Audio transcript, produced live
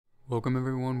Welcome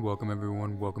everyone, welcome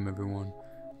everyone, welcome everyone.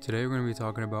 Today we're going to be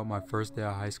talking about my first day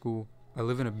of high school. I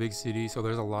live in a big city, so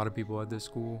there's a lot of people at this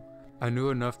school. I knew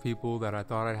enough people that I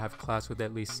thought I'd have class with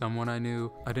at least someone I knew.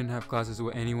 I didn't have classes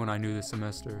with anyone I knew this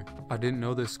semester. I didn't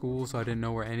know this school, so I didn't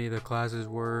know where any of the classes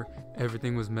were.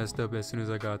 Everything was messed up as soon as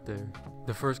I got there.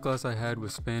 The first class I had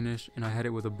was Spanish, and I had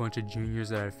it with a bunch of juniors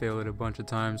that I failed at a bunch of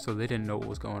times, so they didn't know what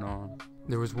was going on.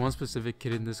 There was one specific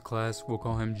kid in this class, we'll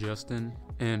call him Justin,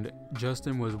 and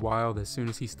Justin was wild as soon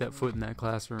as he stepped foot in that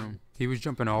classroom. He was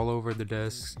jumping all over the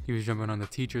desks, he was jumping on the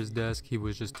teacher's desk, he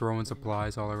was just throwing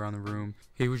supplies all around the room.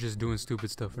 He was just doing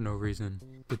stupid stuff for no reason.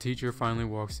 The teacher finally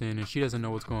walks in and she doesn't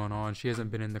know what's going on, she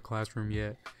hasn't been in the classroom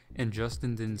yet. And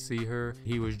Justin didn't see her.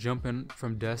 He was jumping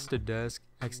from desk to desk,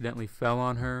 accidentally fell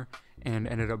on her, and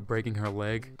ended up breaking her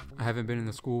leg. I haven't been in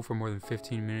the school for more than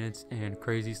 15 minutes and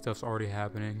crazy stuff's already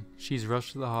happening. She's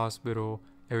rushed to the hospital,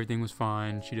 everything was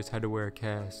fine, she just had to wear a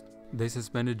cast. They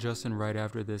suspended Justin right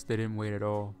after this, they didn't wait at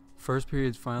all. First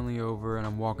period's finally over and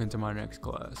I'm walking to my next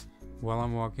class. While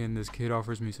I'm walking, this kid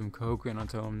offers me some coke and I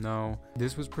tell him no.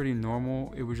 This was pretty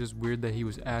normal, it was just weird that he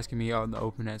was asking me out in the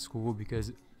open at school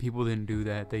because people didn't do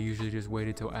that, they usually just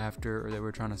waited till after or they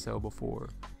were trying to sell before.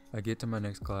 I get to my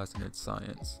next class and it's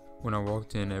science. When I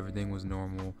walked in, everything was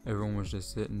normal. Everyone was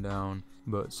just sitting down,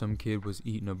 but some kid was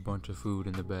eating a bunch of food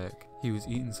in the back. He was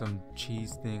eating some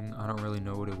cheese thing, I don't really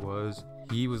know what it was.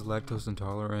 He was lactose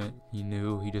intolerant, he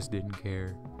knew, he just didn't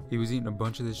care. He was eating a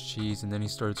bunch of this cheese and then he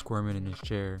started squirming in his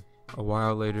chair. A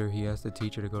while later, he asked the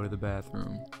teacher to go to the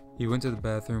bathroom. He went to the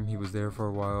bathroom, he was there for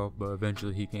a while, but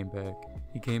eventually he came back.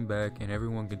 He came back and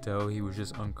everyone could tell he was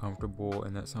just uncomfortable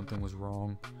and that something was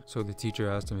wrong. So the teacher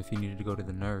asked him if he needed to go to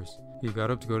the nurse. He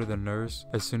got up to go to the nurse.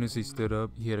 As soon as he stood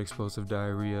up, he had explosive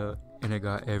diarrhea and it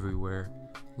got everywhere.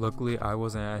 Luckily, I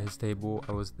wasn't at his table,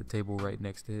 I was at the table right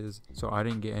next to his, so I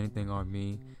didn't get anything on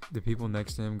me. The people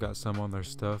next to him got some on their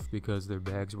stuff because their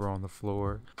bags were on the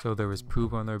floor. So there was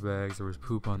poop on their bags, there was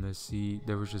poop on their seat,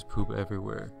 there was just poop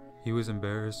everywhere. He was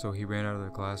embarrassed, so he ran out of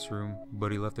the classroom,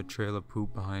 but he left a trail of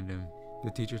poop behind him. The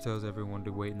teacher tells everyone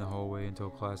to wait in the hallway until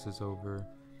class is over.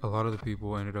 A lot of the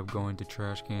people ended up going to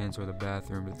trash cans or the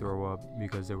bathroom to throw up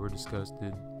because they were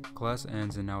disgusted. Class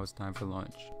ends and now it's time for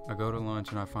lunch. I go to lunch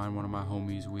and I find one of my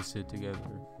homies, we sit together.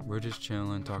 We're just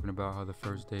chilling, talking about how the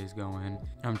first day is going.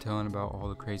 I'm telling about all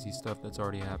the crazy stuff that's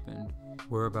already happened.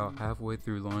 We're about halfway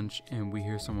through lunch and we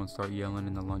hear someone start yelling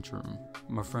in the lunchroom.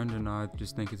 My friend and I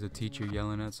just think it's a teacher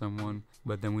yelling at someone,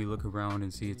 but then we look around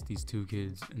and see it's these two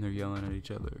kids and they're yelling at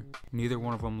each other. Neither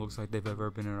one of them looks like they've ever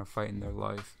been in a fight in their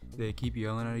life. They keep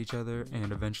yelling at each other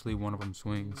and eventually one of them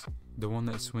swings. The one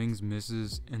that swings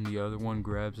misses and the other one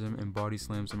grabs him and body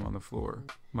slams him on the floor.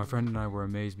 My friend and I were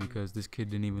amazed because this kid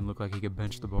didn't even look like he could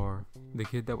bench the bar. The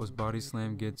kid that was body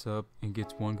slammed gets up and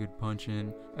gets one good punch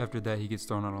in. After that he gets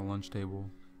thrown on a lunch table.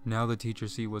 Now the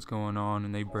teachers see what's going on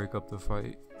and they break up the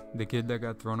fight. The kid that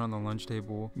got thrown on the lunch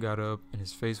table got up and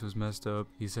his face was messed up.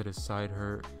 He said his side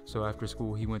hurt. So after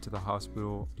school he went to the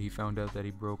hospital. He found out that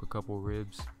he broke a couple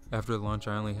ribs. After lunch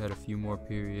I only had a few more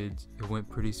periods. It went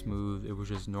pretty smooth. It was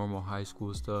just normal high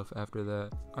school stuff after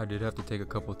that. I did have to take a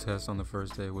couple tests on the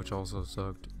first day, which also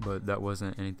sucked, but that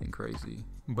wasn't anything crazy.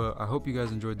 But I hope you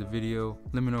guys enjoyed the video.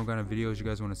 Let me know what kind of videos you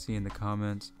guys want to see in the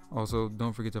comments. Also,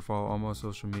 don't forget to follow all my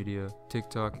social media,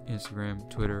 TikTok, Instagram,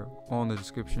 Twitter, all in the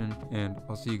description, and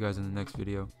I'll see you guys in the next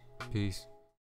video. Peace.